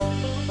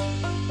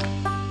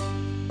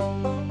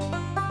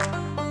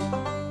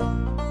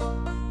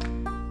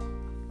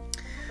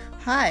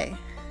Hi,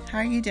 how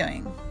are you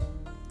doing?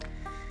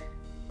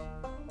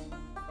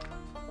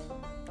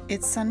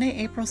 It's Sunday,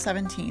 April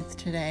 17th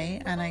today,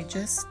 and I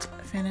just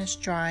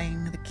finished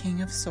drawing the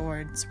King of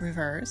Swords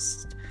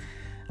reversed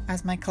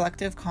as my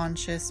collective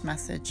conscious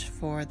message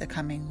for the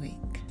coming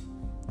week.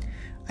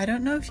 I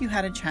don't know if you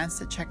had a chance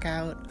to check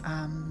out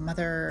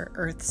Mother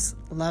Earth's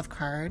love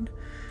card,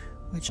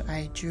 which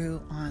I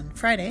drew on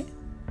Friday.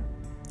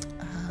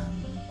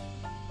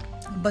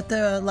 But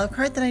the love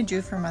card that I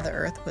drew for Mother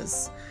Earth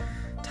was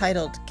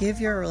titled,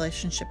 Give Your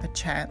Relationship a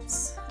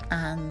Chance.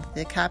 And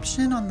the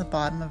caption on the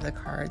bottom of the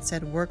card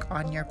said, work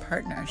on your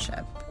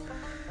partnership.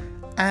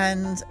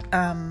 And,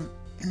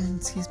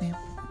 excuse me,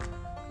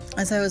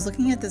 as I was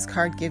looking at this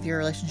card, Give Your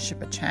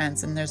Relationship a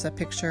Chance, and there's a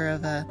picture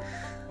of a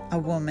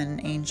woman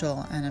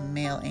angel and a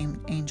male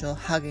angel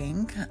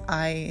hugging,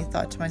 I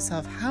thought to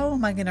myself, how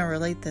am I going to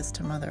relate this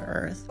to Mother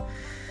Earth?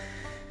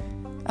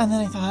 And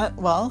then I thought,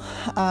 well,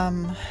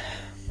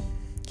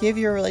 give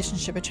your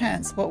relationship a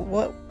chance.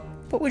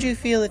 What would you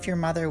feel if your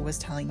mother was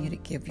telling you to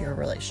give your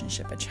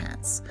relationship a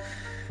chance?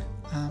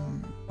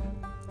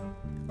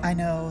 I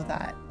know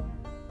that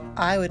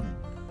I would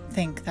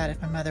think that if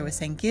my mother was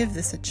saying, give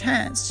this a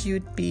chance, she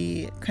would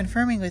be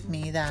confirming with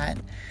me that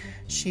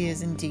she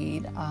is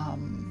indeed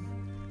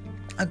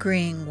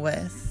agreeing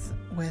with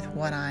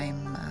what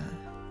I'm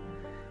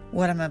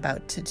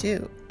about to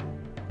do.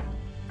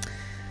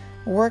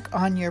 Work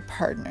on your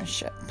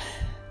partnership.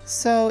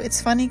 So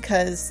it's funny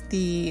because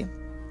the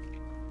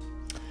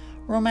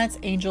Romance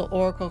Angel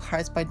Oracle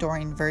cards by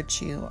Doreen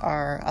Virtue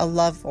are a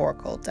love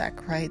oracle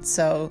deck, right?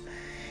 So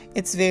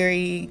it's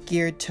very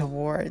geared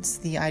towards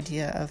the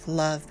idea of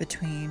love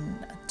between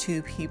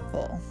two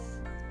people.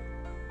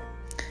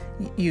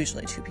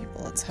 Usually two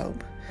people, let's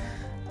hope.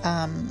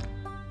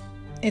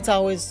 It's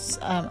always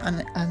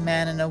a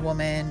man and a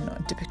woman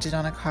depicted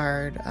on a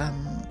card,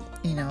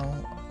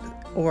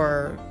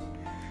 or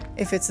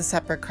if it's a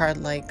separate card,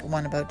 like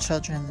one about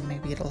children,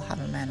 maybe it'll have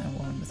a man and a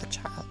woman with a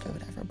child or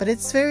whatever. But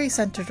it's very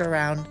centered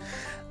around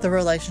the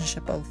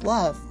relationship of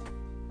love.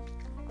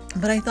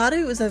 But I thought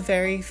it was a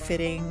very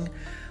fitting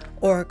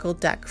oracle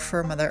deck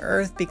for Mother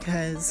Earth,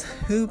 because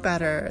who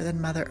better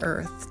than Mother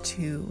Earth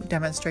to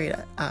demonstrate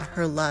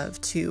her love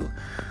to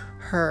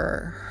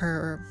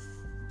her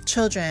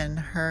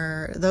children,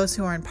 those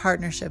who are in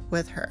partnership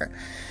with her.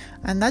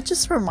 And that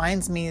just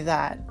reminds me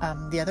that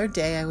the other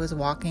day I was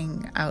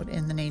walking out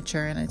in the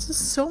nature, and it's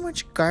just so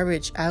much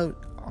garbage out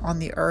on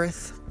the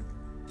earth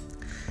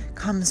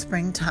come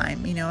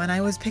springtime, and I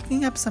was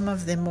picking up some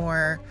of the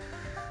more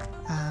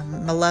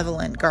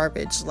malevolent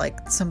garbage,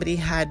 like somebody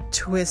had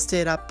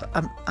twisted up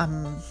a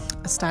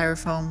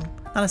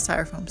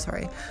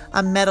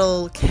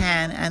metal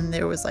can, and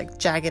there was like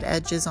jagged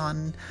edges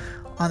on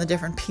the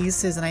different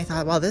pieces, and I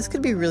thought, wow, this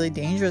could be really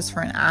dangerous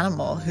for an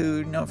animal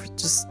who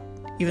just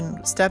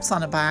even steps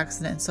on it by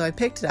accident. So I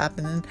picked it up,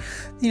 and then,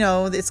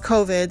 it's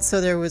COVID,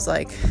 so there was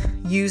like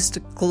used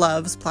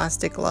gloves,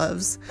 plastic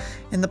gloves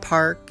in the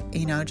park,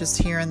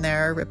 just here and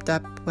there, ripped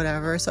up,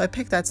 whatever. So I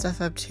picked that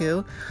stuff up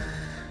too.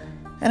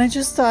 And I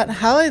just thought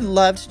how I'd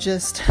love to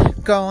just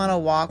go on a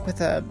walk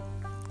with a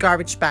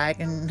garbage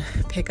bag and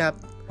pick up,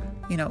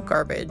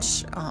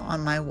 garbage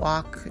on my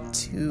walk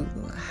to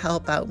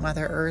help out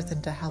Mother Earth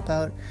and to help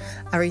out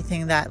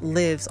everything that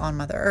lives on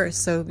Mother Earth.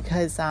 So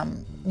because,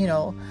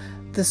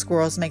 the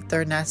squirrels make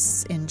their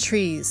nests in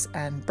trees,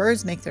 and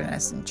birds make their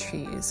nests in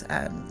trees,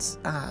 and,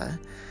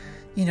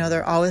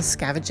 they're always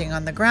scavenging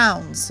on the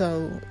ground.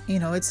 So,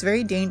 it's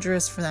very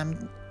dangerous for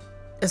them,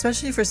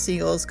 especially for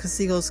seagulls, because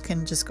seagulls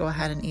can just go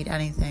ahead and eat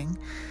anything.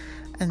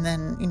 And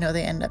then,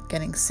 they end up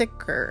getting sick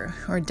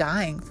or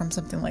dying from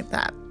something like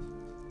that.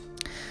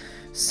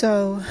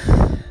 So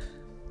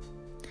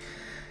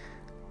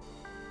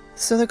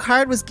the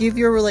card was give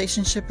your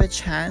relationship a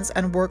chance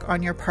and work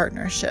on your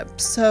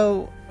partnership.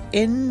 So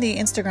in the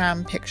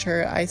Instagram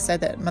picture, I said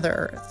that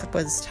Mother Earth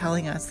was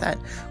telling us that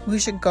we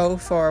should go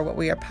for what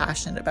we are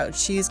passionate about.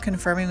 She's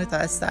confirming with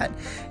us that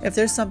if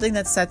there's something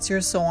that sets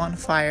your soul on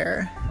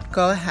fire,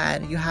 go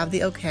ahead. You have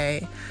the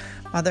okay.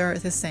 Mother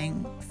Earth is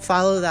saying,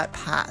 follow that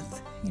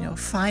path.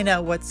 Find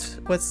out what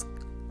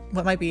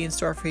might be in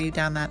store for you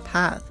down that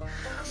path.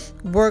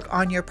 Work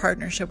on your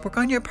partnership. Work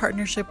on your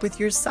partnership with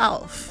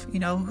yourself.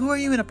 Who are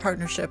you in a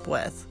partnership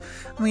with?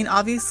 I mean,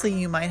 obviously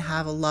you might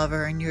have a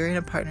lover and you're in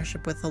a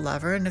partnership with a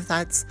lover. And if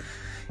that's,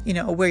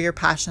 where your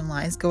passion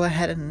lies, go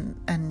ahead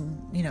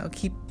and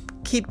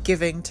keep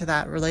giving to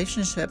that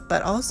relationship,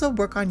 but also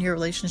work on your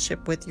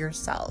relationship with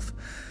yourself.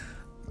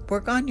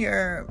 Work on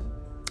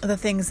the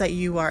things that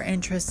you are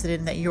interested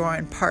in, that you are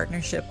in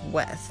partnership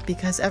with,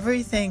 because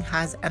everything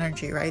has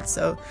energy, right?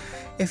 So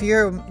if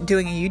you're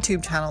doing a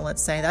YouTube channel,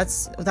 let's say,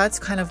 that's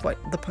kind of what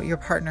you're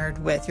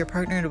partnered with. You're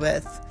partnered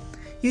with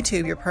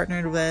YouTube. You're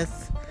partnered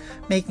with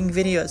making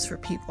videos for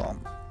people.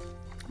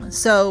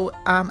 So,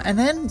 and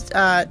then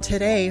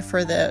today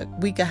for the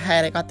week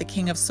ahead, I got the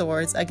King of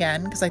Swords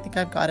again, because I think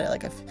I've got it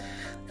like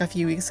a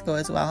few weeks ago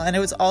as well. And it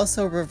was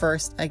also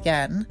reversed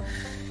again.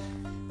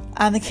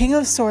 And the King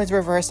of Swords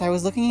reversed, I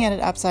was looking at it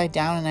upside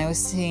down, and I was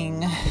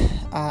seeing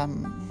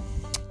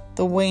the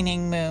the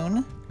waning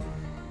moon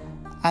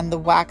and the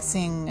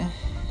waxing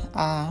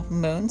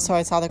moon. So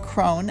I saw the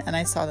crone and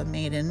I saw the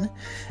maiden,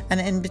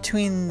 and in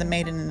between the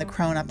maiden and the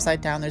crone,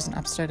 upside down, there's an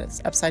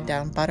upside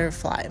down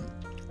butterfly,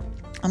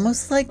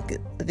 almost like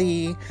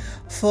the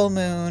full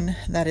moon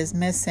that is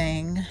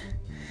missing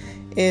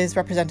is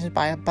represented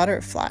by a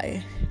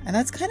butterfly. And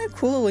that's kind of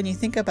cool when you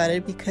think about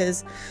it,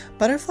 because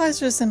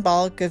butterflies are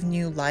symbolic of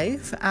new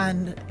life.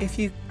 And if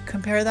you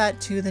compare that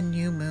to the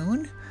new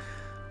moon,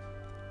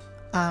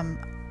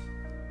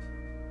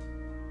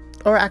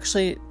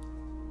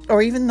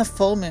 or even the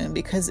full moon,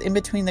 because in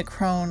between the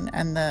crone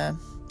and the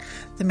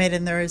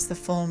maiden there is the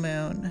full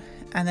moon,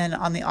 and then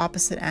on the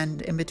opposite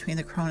end, in between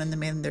the crone and the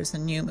maiden, there's a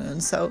new moon.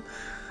 So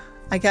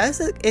I guess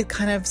it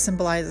kind of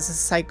symbolizes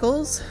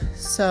cycles.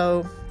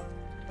 So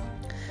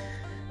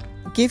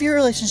give your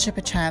relationship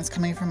a chance,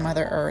 coming from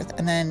Mother Earth.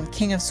 And then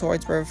King of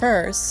Swords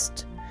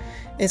reversed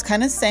is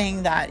kind of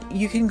saying that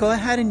you can go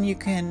ahead and you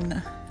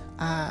can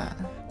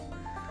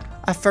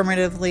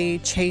affirmatively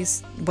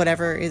chase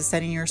whatever is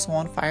setting your soul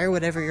on fire,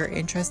 whatever you're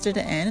interested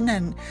in,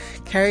 and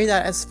carry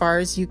that as far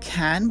as you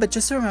can. But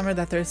just remember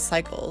that there's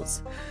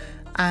cycles.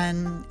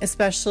 And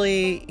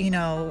especially,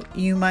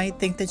 you might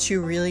think that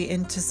you're really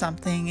into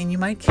something, and you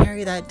might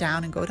carry that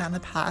down and go down the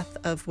path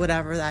of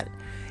whatever that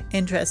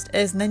interest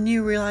is. And then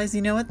you realize,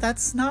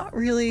 that's not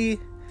really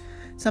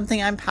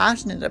something I'm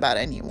passionate about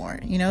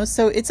anymore,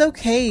 So it's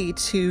okay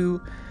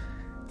to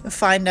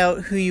find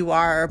out who you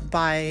are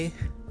by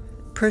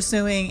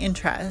pursuing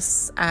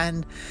interests.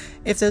 And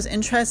if those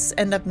interests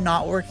end up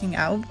not working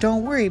out,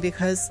 don't worry,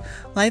 because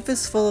life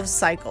is full of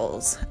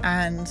cycles.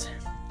 And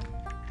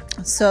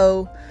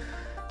so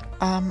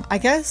I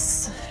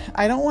guess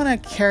I don't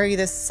want to carry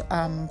this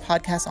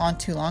podcast on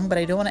too long, but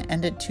I don't want to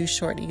end it too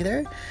short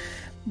either.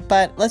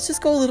 But let's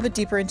just go a little bit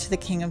deeper into the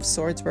King of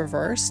Swords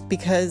reversed,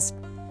 because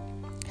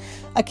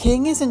a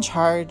king is in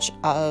charge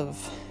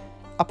of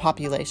a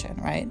population,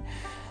 right?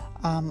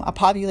 A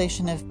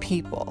population of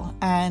people,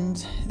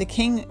 and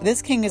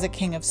this king is a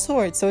King of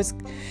Swords. So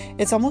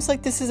it's almost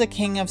like this is a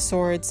King of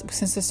Swords,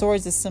 since the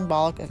swords is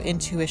symbolic of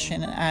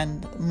intuition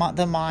and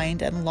the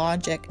mind and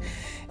logic.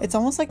 It's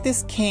almost like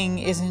this king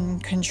is in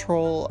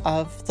control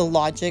of the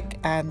logic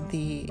and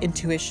the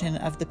intuition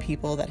of the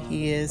people that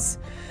he is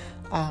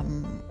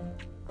in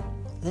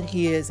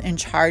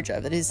charge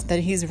of.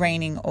 That he's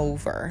reigning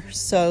over.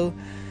 So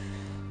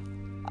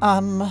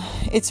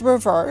it's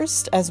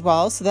reversed as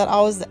well. So that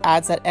always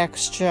adds that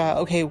extra,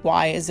 okay,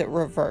 why is it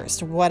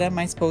reversed? What am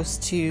I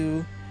supposed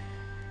to,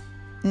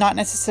 not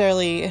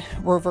necessarily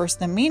reverse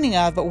the meaning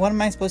of, but what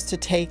am I supposed to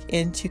take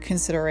into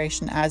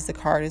consideration as the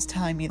card is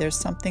telling me there's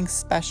something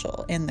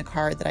special in the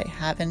card that I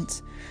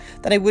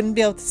wouldn't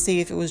be able to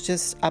see if it was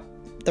just up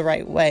the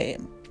right way.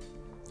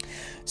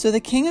 So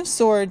the King of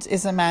Swords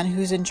is a man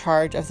who's in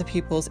charge of the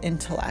people's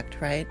intellect,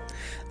 right?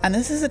 And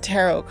this is a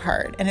tarot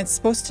card, and it's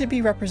supposed to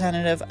be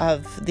representative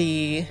of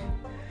the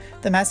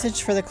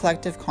message for the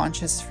collective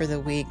conscious for the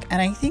week. And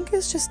I think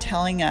it's just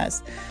telling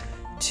us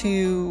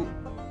to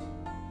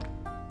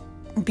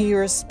be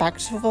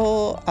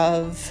respectful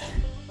of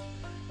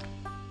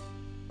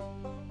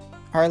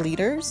our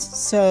leaders.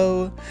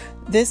 So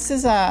this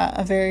is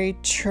a very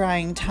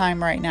trying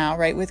time right now,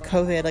 right? With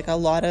COVID,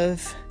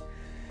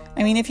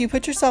 if you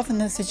put yourself in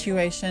the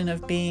situation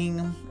of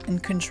being in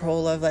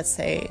control of, let's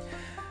say,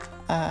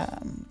 a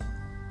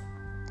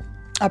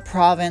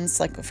province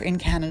like in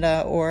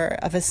Canada, or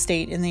of a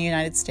state in the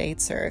United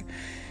States, or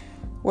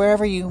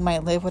wherever you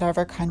might live,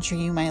 whatever country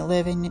you might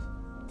live in,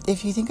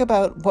 if you think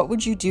about what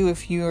would you do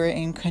if you were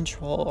in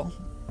control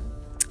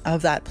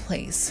of that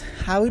place,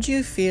 how would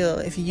you feel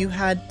if you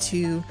had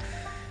to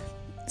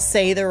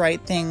say the right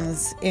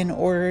things in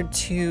order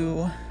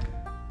to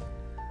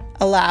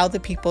allow the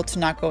people to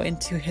not go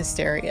into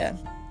hysteria?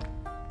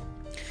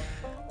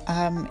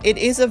 It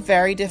is a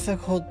very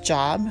difficult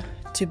job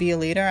to be a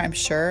leader, I'm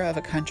sure, of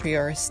a country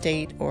or a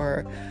state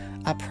or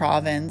a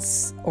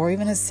province or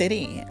even a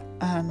city.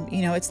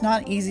 It's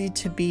not easy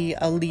to be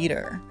a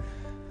leader.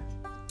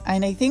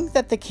 And I think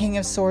that the King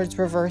of Swords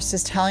reversed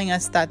is telling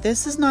us that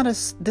this is not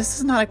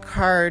a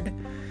card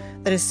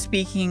that is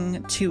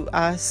speaking to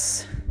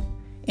us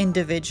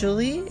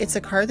individually. It's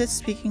a card that's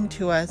speaking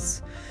to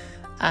us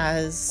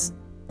as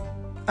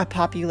a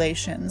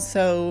population.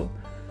 So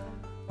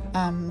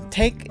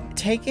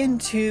take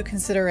into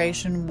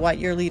consideration what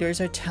your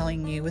leaders are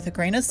telling you with a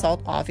grain of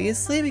salt,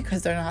 obviously,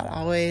 because they're not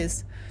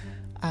always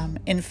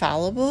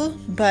infallible,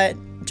 but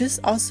just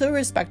also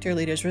respect your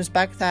leaders.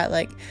 Respect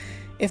that,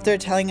 if they're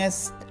telling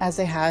us, as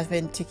they have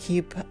been, to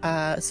keep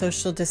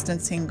social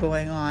distancing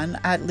going on,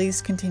 at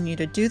least continue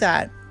to do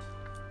that.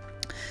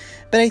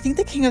 But I think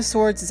the King of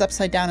Swords is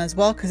upside down as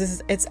well,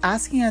 because it's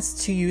asking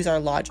us to use our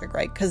logic,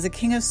 right? Because the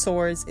King of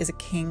Swords is a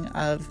king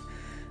of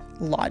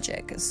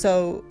logic.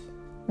 So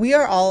we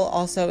are all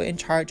also in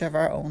charge of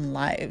our own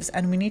lives,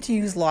 and we need to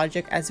use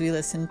logic as we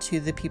listen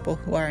to the people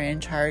who are in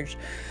charge.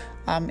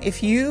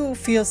 If you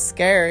feel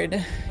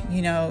scared,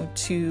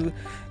 to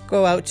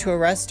go out to a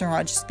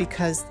restaurant just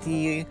because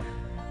the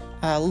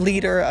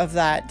leader of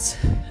that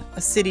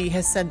a city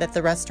has said that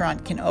the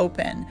restaurant can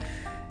open.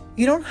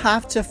 You don't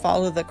have to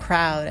follow the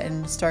crowd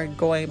and start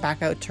going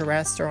back out to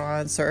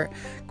restaurants or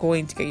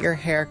going to get your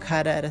hair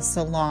cut at a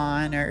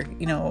salon, or,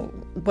 you know,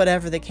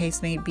 whatever the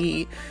case may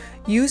be.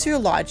 Use your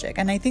logic.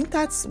 And I think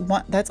that's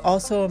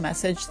also a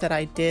message that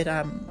I did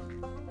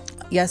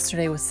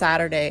yesterday was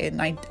Saturday, and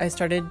I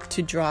started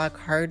to draw a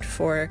card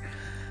for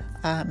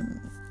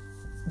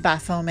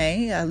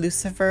Baphomet,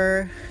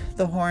 Lucifer,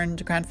 the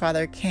horned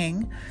grandfather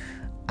king.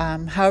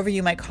 However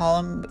you might call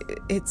him,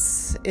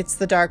 it's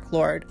the Dark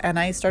Lord. And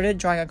I started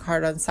drawing a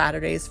card on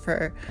Saturdays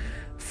for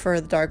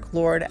the Dark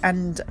Lord,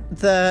 and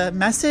the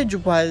message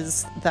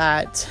was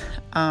that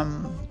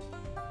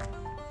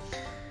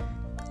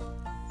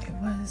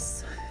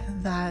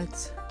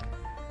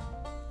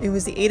it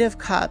was the Eight of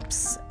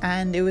Cups,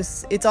 and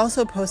it's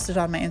also posted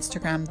on my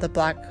Instagram, the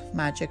Black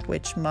Magic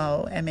Witch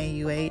Mo,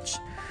 Mauh.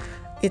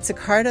 It's a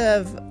card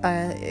of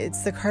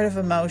it's the card of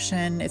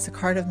emotion. It's a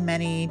card of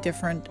many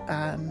different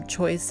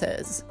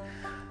choices.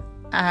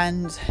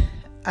 And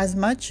as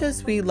much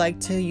as we like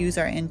to use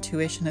our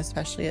intuition,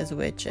 especially as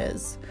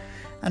witches,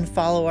 and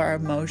follow our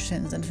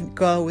emotions and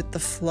go with the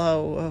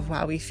flow of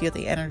how we feel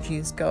the energy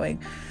is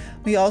going,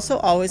 we also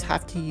always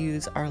have to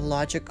use our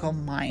logical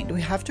mind.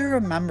 We have to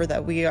remember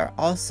that we are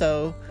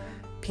also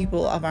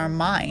people of our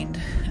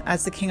mind,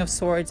 as the King of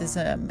Swords is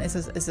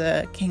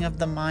a king of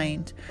the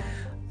mind.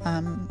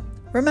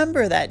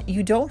 Remember that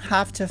you don't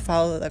have to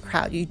follow the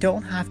crowd. You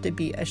don't have to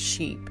be a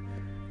sheep.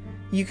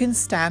 You can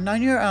stand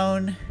on your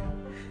own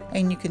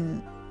and you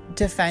can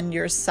defend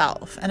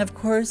yourself. And of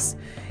course,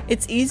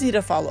 it's easy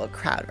to follow a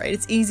crowd, right?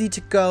 It's easy to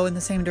go in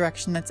the same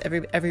direction that's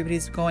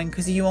everybody's going,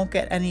 because you won't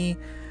get any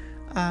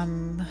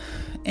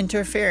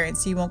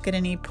interference. You won't get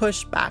any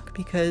pushback,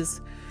 because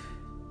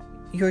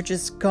you're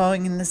just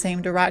going in the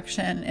same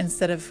direction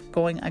instead of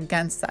going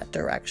against that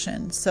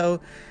direction. So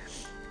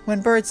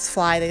when birds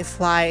fly, they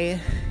fly,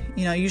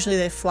 usually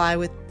they fly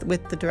with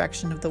the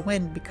direction of the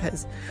wind,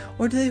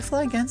 or do they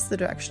fly against the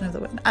direction of the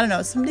wind? I don't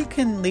know. Somebody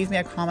can leave me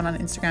a comment on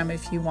Instagram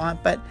if you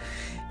want, but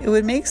it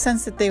would make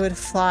sense that they would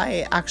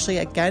fly actually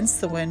against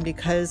the wind,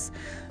 because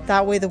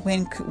that way the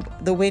wind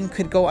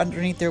could go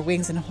underneath their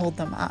wings and hold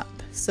them up.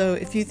 So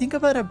if you think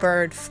about a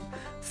bird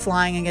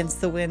flying against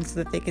the wind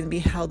so that they can be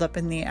held up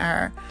in the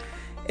air,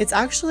 it's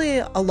actually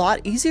a lot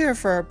easier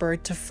for a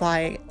bird to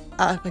fly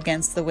up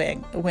against the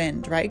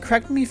wind, right?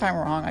 Correct me if I'm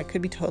wrong. I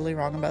could be totally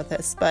wrong about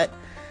this, but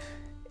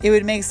it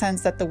would make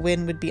sense that the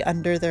wind would be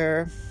under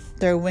their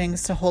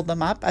wings to hold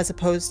them up, as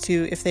opposed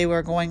to if they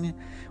were going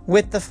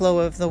with the flow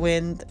of the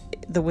wind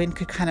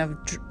could kind of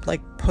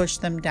like push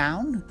them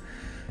down.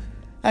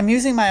 I'm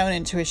using my own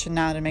intuition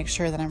now to make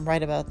sure that I'm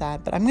right about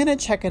that, but I'm going to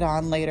check it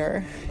on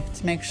later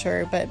to make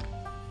sure. But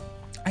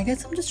I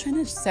guess I'm just trying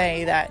to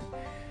say that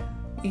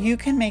you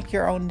can make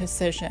your own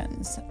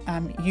decisions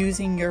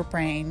using your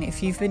brain.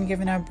 If you've been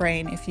given a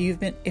brain, if you've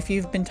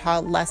been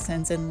taught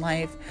lessons in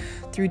life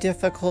through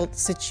difficult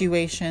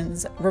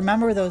situations,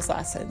 remember those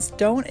lessons.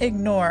 Don't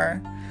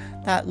ignore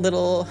that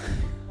little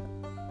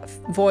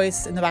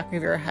voice in the back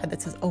of your head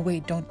that says, "Oh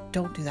wait, don't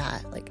do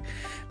that."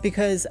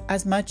 Because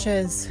as much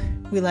as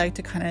we like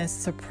to kind of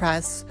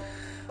suppress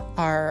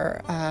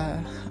our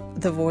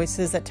the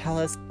voices that tell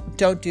us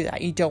don't do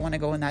that, you don't want to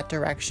go in that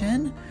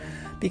direction,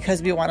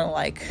 because we want to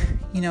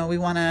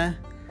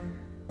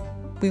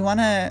we want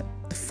to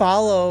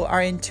follow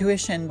our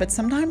intuition. But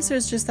sometimes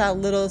there's just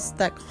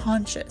that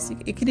conscious,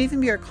 it could even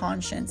be your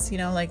conscience,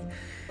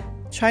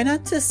 try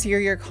not to sear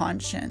your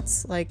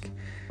conscience.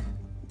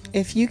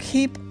 If you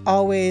keep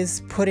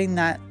always putting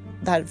that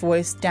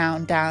voice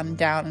down,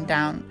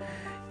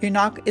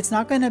 it's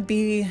not going to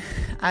be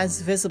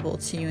as visible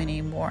to you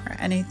anymore.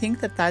 And I think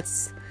that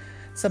that's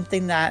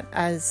something that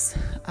as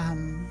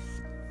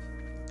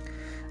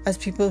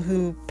people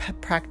who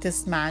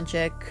practice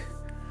magic,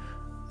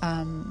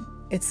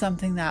 it's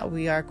something that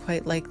we are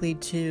quite likely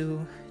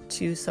to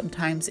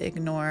sometimes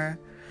ignore.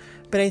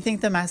 But I think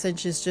the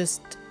message is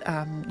just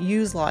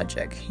use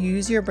logic,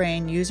 use your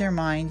brain, use your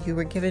mind. You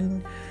were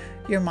given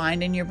your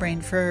mind and your brain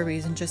for a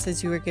reason, just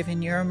as you were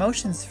given your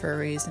emotions for a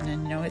reason.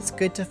 And it's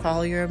good to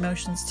follow your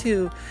emotions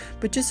too,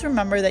 but just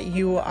remember that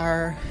you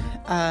are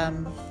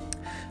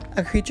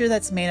a creature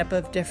that's made up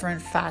of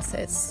different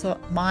facets: so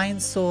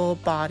mind, soul,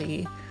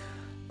 body,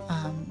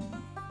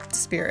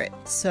 spirit.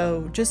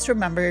 So just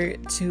remember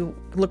to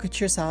look at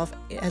yourself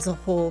as a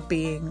whole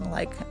being,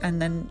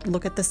 and then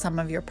look at the sum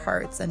of your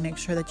parts and make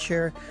sure that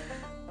you're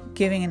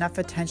giving enough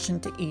attention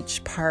to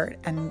each part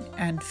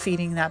and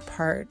feeding that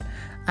part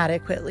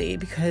adequately.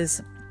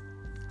 Because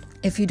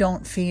if you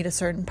don't feed a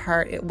certain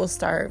part, it will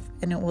starve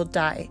and it will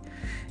die.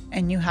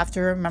 And you have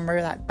to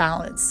remember that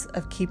balance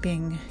of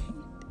keeping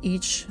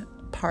each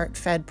part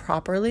fed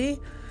properly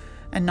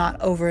and not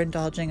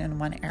overindulging in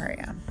one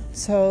area.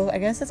 So I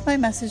guess that's my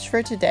message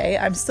for today.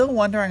 I'm still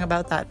wondering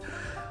about that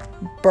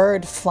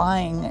bird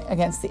flying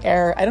against the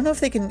air. I don't know if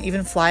they can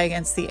even fly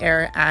against the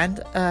air and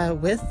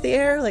with the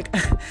air.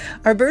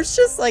 Are birds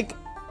just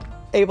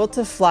able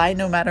to fly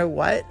no matter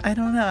what? I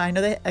don't know. I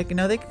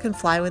know they can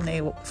fly when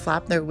they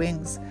flap their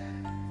wings,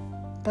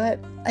 But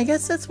I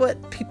guess that's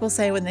what people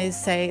say when they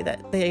say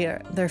that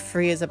they're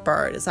free as a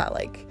bird, is that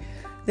like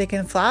they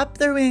can flap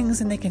their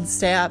wings and they can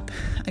stay up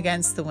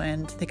against the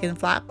wind. They can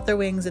flap their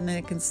wings and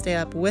they can stay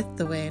up with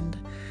the wind.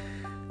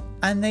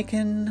 And they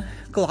can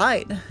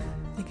glide.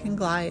 They can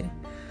glide.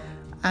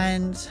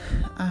 And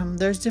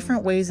there's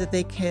different ways that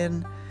they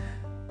can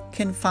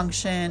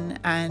function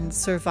and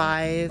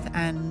survive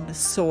and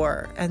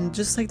soar. And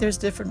just like there's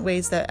different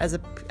ways that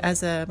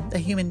as a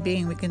human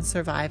being we can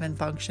survive and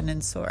function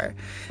and soar.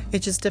 It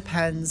just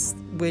depends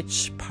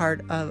which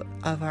part of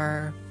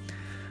our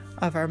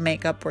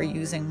makeup we're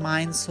using: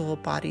 mind, soul,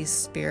 body,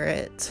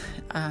 spirit.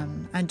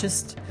 And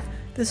just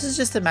this is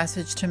just a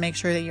message to make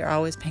sure that you're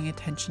always paying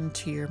attention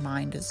to your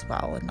mind as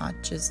well, and not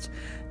just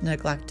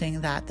neglecting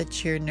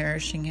that you're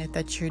nourishing it,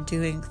 that you're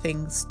doing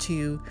things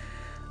to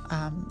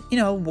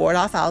ward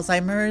off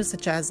Alzheimer's,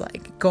 such as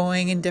like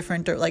going in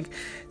different, like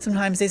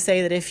sometimes they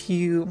say that if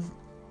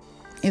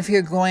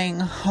you're going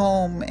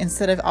home,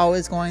 instead of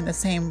always going the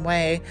same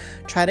way,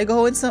 try to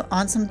go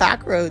on some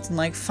back roads and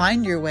like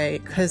find your way,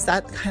 because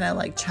that kind of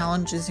like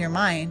challenges your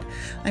mind.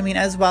 I mean,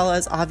 as well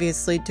as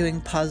obviously doing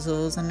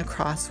puzzles and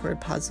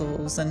crossword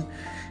puzzles, and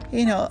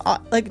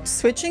like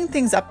switching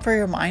things up for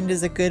your mind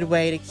is a good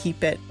way to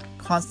keep it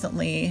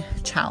constantly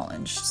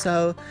challenged.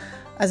 So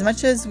as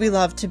much as we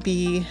love to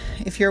be,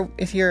 if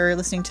you're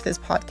listening to this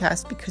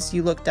podcast because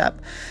you looked up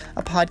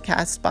a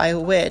podcast by a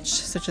witch,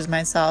 such as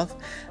myself,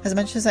 as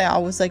much as I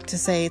always like to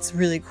say it's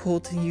really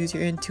cool to use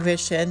your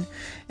intuition,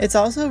 it's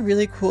also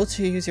really cool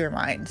to use your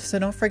mind. So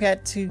don't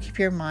forget to keep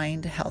your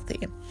mind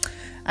healthy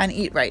and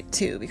eat right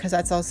too, because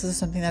that's also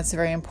something that's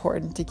very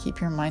important, to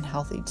keep your mind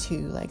healthy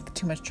too. Like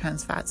too much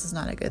trans fats is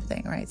not a good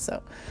thing, right?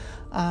 So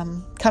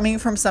coming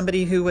from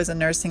somebody who was a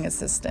nursing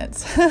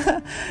assistant.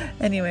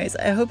 Anyways,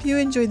 I hope you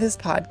enjoyed this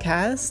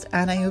podcast,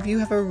 and I hope you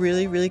have a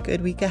really, really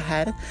good week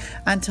ahead.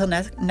 Until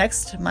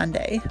next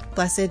Monday,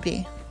 blessed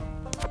be.